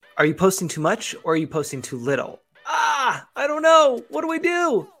Are you posting too much or are you posting too little? I don't know. What do we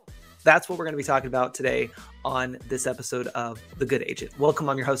do? That's what we're going to be talking about today on this episode of The Good Agent. Welcome,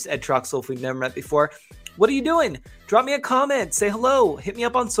 I'm your host, Ed Troxel. If we've never met before, what are you doing? Drop me a comment, say hello, hit me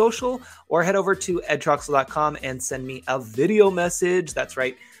up on social, or head over to edtroxel.com and send me a video message. That's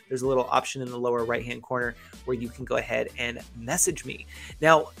right. There's a little option in the lower right-hand corner where you can go ahead and message me.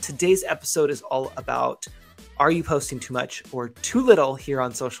 Now, today's episode is all about, are you posting too much or too little here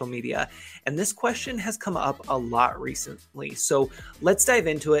on social media? And this question has come up a lot recently. So let's dive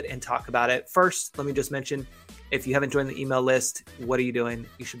into it and talk about it. First, let me just mention, if you haven't joined the email list, what are you doing?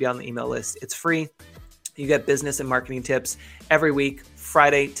 You should be on the email list. It's free. You get business and marketing tips every week,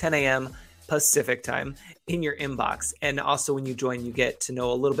 Friday, 10 a.m. Pacific time in your inbox. And also when you join, you get to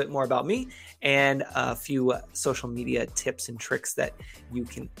know a little bit more about me and a few social media tips and tricks that you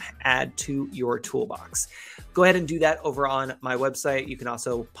can add to your toolbox. Go ahead and do that over on my website. You can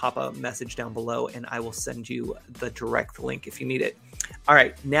also pop a message down below and I will send you the direct link if you need it. All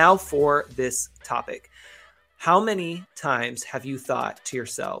right, now for this topic. How many times have you thought to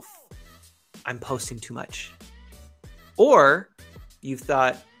yourself, I'm posting too much? Or you've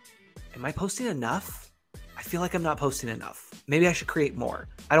thought, am I posting enough? I feel like I'm not posting enough. Maybe I should create more.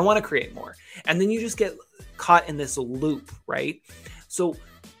 I don't want to create more. And then you just get caught in this loop, right? So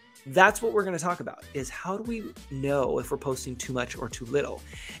that's what we're going to talk about, is how do we know if we're posting too much or too little?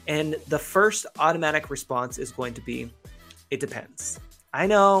 And the first automatic response is going to be, it depends. I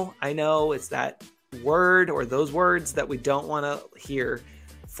know it's that word or those words that we don't want to hear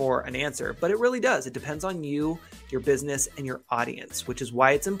for an answer, but it really does. It depends on you, your business, and your audience, which is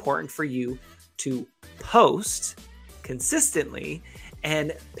why it's important for you to post consistently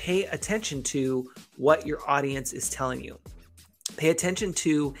and pay attention to what your audience is telling you. Pay attention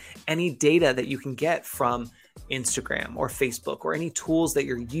to any data that you can get from Instagram or Facebook or any tools that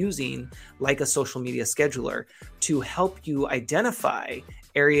you're using, like a social media scheduler, to help you identify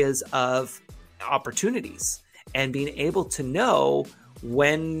areas of opportunities and being able to know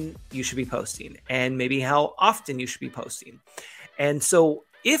when you should be posting and maybe how often you should be posting. And so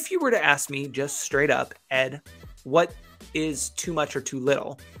if you were to ask me just straight up, Ed, what is too much or too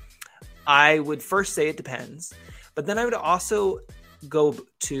little? I would first say it depends, but then I would also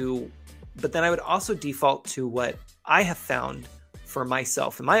default to what I have found for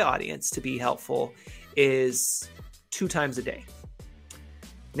myself and my audience to be helpful is 2 times a day.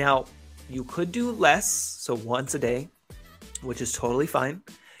 Now, you could do less, so once a day, which is totally fine.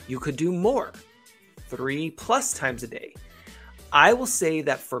 You could do more, 3+ times a day. I will say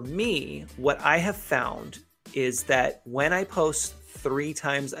that for me, what I have found is that when I post 3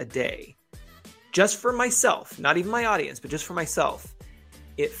 times a day, just for myself, not even my audience, but just for myself,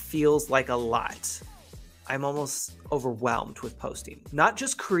 it feels like a lot. I'm almost overwhelmed with posting, not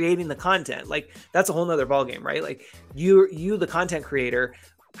just creating the content. Like, that's a whole nother ballgame, right? Like you, the content creator,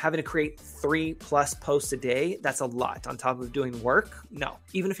 having to create 3+ posts a day, that's a lot on top of doing work. No,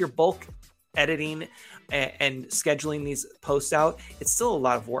 even if you're bulk editing and scheduling these posts out, it's still a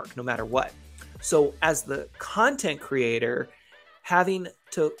lot of work no matter what. So as the content creator, having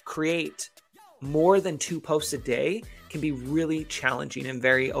to create more than 2 posts a day can be really challenging and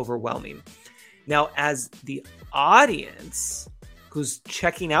very overwhelming. Now, as the audience who's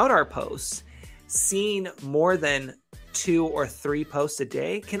checking out our posts, seeing more than 2 or 3 posts a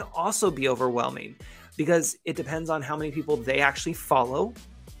day can also be overwhelming because it depends on how many people they actually follow.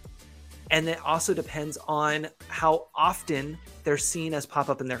 And it also depends on how often they're seen as pop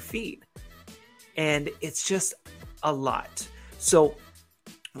up in their feed. And it's just a lot. So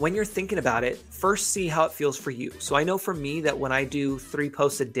when you're thinking about it, first see how it feels for you. So I know for me that when I do 3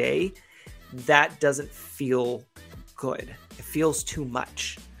 posts a day, that doesn't feel good. It feels too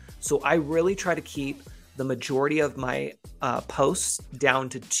much. So I really try to keep the majority of my posts down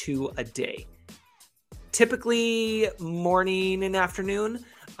to 2 a day. Typically morning and afternoon,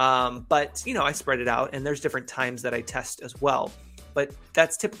 but I spread it out and there's different times that I test as well. But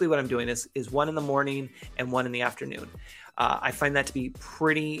that's typically what I'm doing is 1 in the morning and 1 in the afternoon. I find that to be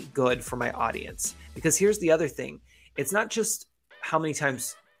pretty good for my audience because here's the other thing. It's not just how many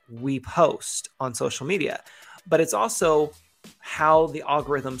times we post on social media, but it's also how the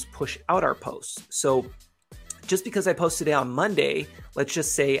algorithms push out our posts. So just because I post today on Monday, let's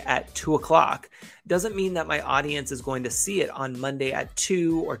just say at 2:00, doesn't mean that my audience is going to see it on Monday at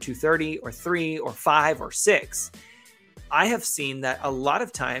 2 or 2:30 or 3 or 5 or 6. I have seen that a lot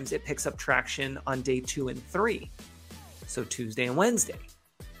of times it picks up traction on day 2 and 3. So Tuesday and Wednesday,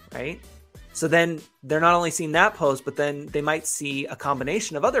 right? So then they're not only seeing that post, but then they might see a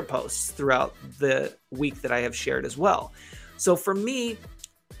combination of other posts throughout the week that I have shared as well. So for me,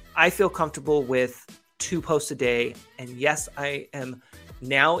 I feel comfortable with 2 posts a day. And yes, I am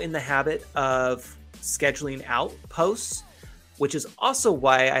now in the habit of scheduling out posts, which is also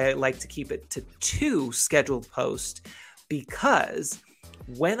why I like to keep it to 2 scheduled posts, because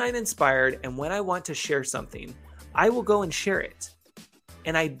when I'm inspired and when I want to share something, I will go and share it.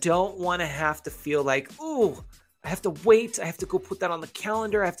 And I don't want to have to feel like, oh, I have to wait. I have to go put that on the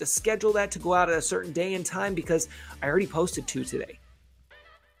calendar. I have to schedule that to go out at a certain day and time because I already posted 2 today.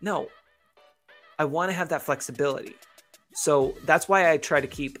 No, I want to have that flexibility. So that's why I try to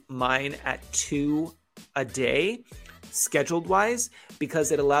keep mine at 2 a day, scheduled wise,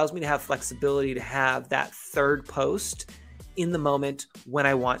 because it allows me to have flexibility to have that 3rd post in the moment when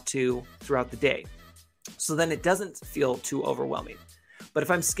I want to throughout the day. So then it doesn't feel too overwhelming. But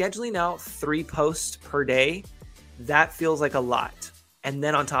if I'm scheduling out 3 posts per day, that feels like a lot. And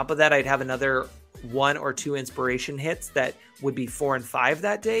then on top of that, I'd have another 1 or 2 inspiration hits that would be 4 and 5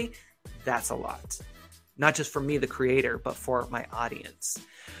 that day. That's a lot. Not just for me, the creator, but for my audience.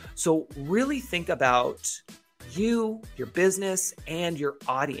 So really think about you, your business, and your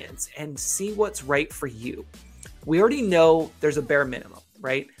audience and see what's right for you. We already know there's a bare minimum,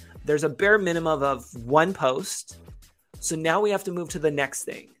 right? There's a bare minimum of 1 post. So now we have to move to the next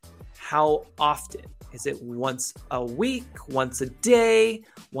thing. How often? Is it once a week, once a day,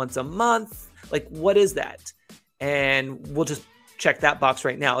 once a month? Like, what is that? And we'll just check that box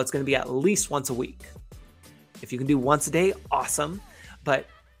right now. It's going to be at least once a week. If you can do once a day, awesome. But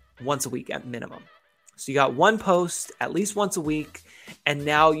once a week at minimum. So you got 1 post at least once a week. And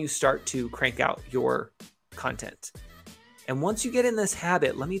now you start to crank out your content. And once you get in this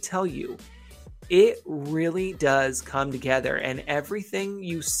habit, let me tell you, it really does come together. And everything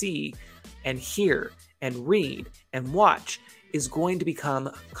you see and hear and read and watch is going to become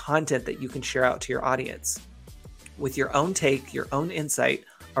content that you can share out to your audience with your own take, your own insight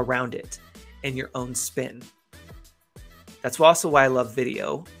around it, and your own spin. That's also why I love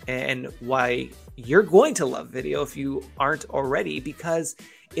video and why you're going to love video if you aren't already, because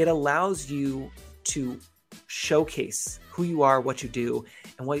it allows you to showcase who you are, what you do,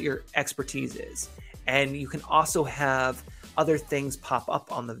 and what your expertise is. And you can also have other things pop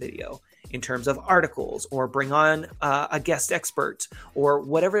up on the video in terms of articles or bring on a guest expert or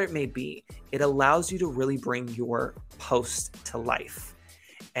whatever it may be. It allows you to really bring your post to life.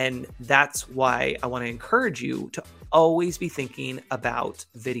 And that's why I want to encourage you to always be thinking about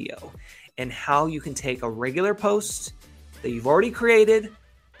video and how you can take a regular post that you've already created,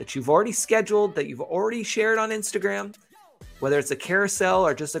 that you've already scheduled, that you've already shared on Instagram, whether it's a carousel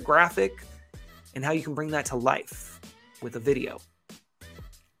or just a graphic, and how you can bring that to life with a video.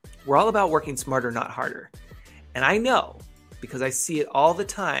 We're all about working smarter, not harder. And I know, because I see it all the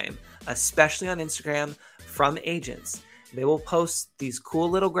time, especially on Instagram from agents, they will post these cool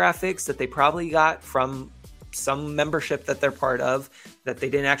little graphics that they probably got from some membership that they're part of that they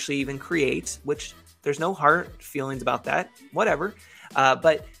didn't actually even create, which there's no hard feelings about that, whatever.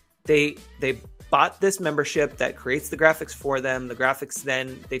 But they bought this membership that creates the graphics for them. The graphics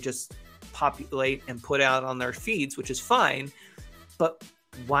then they just populate and put out on their feeds, which is fine. But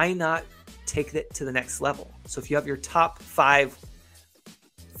why not take it to the next level? So if you have your top 5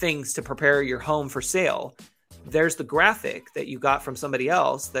 things to prepare your home for sale, there's the graphic that you got from somebody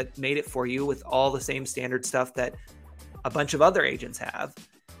else that made it for you with all the same standard stuff that a bunch of other agents have.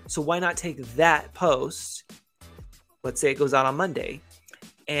 So why not take that post, let's say it goes out on Monday,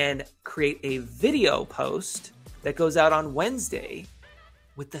 and create a video post that goes out on Wednesday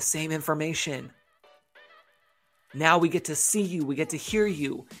with the same information. Now we get to see you, we get to hear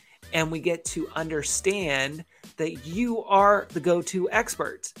you, and we get to understand that you are the go-to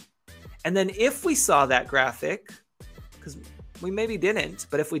expert. And then if we saw that graphic, because we maybe didn't,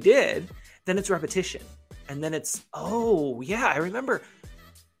 but if we did, then it's repetition. And then it's, oh yeah, I remember,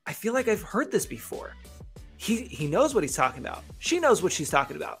 I feel like I've heard this before. He knows what he's talking about. She knows what she's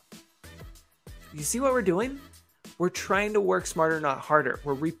talking about. You see what we're doing? We're trying to work smarter, not harder.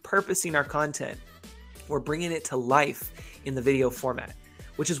 We're repurposing our content. We're bringing it to life in the video format,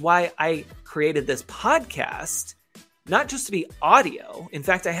 which is why I created this podcast, not just to be audio. In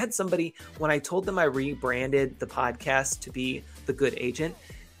fact, I had somebody, when I told them I rebranded the podcast to be The Good Agent,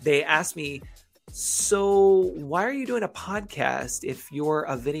 they asked me, so why are you doing a podcast if you're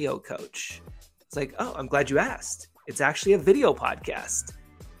a video coach? It's like, oh, I'm glad you asked. It's actually a video podcast.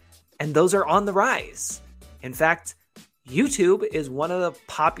 And those are on the rise. In fact, YouTube is one of the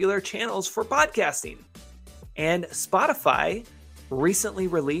popular channels for podcasting. And Spotify recently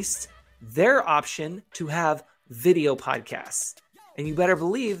released their option to have video podcasts. And you better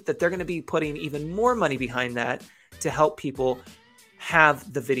believe that they're going to be putting even more money behind that to help people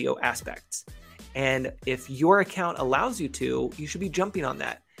have the video aspect. And if your account allows you to, you should be jumping on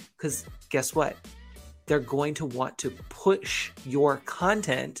that, because guess what? They're going to want to push your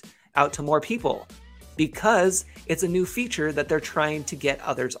content out to more people because it's a new feature that they're trying to get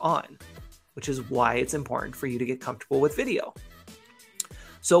others on, which is why it's important for you to get comfortable with video.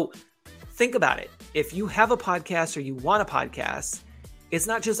 So think about it. If you have a podcast or you want a podcast, it's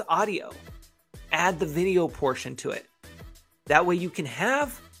not just audio. Add the video portion to it. That way you can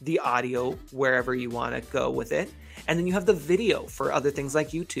have the audio wherever you want to go with it. And then you have the video for other things like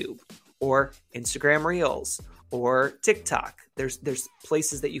YouTube or Instagram Reels or TikTok. There's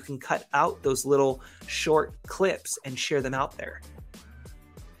places that you can cut out those little short clips and share them out there.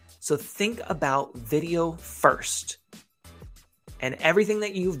 So think about video first. And everything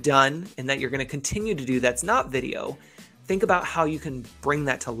that you've done and that you're going to continue to do that's not video, think about how you can bring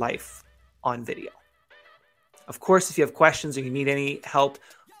that to life on video. Of course, if you have questions or you need any help,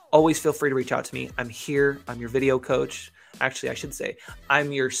 always feel free to reach out to me. I'm here. I'm your video coach. Actually, I should say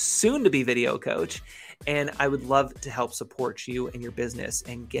I'm your soon-to-be video coach, and I would love to help support you in your business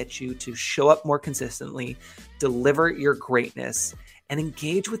and get you to show up more consistently, deliver your greatness, and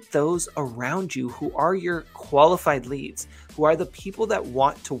engage with those around you who are your qualified leads, who are the people that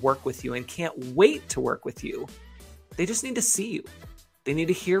want to work with you and can't wait to work with you. They just need to see you. They need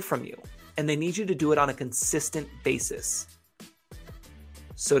to hear from you, and they need you to do it on a consistent basis.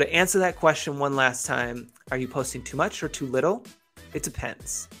 So to answer that question one last time, are you posting too much or too little? It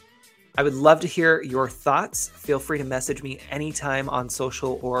depends. I would love to hear your thoughts. Feel free to message me anytime on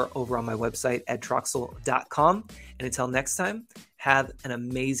social or over on my website, edtroxel.com. And until next time, have an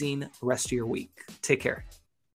amazing rest of your week. Take care.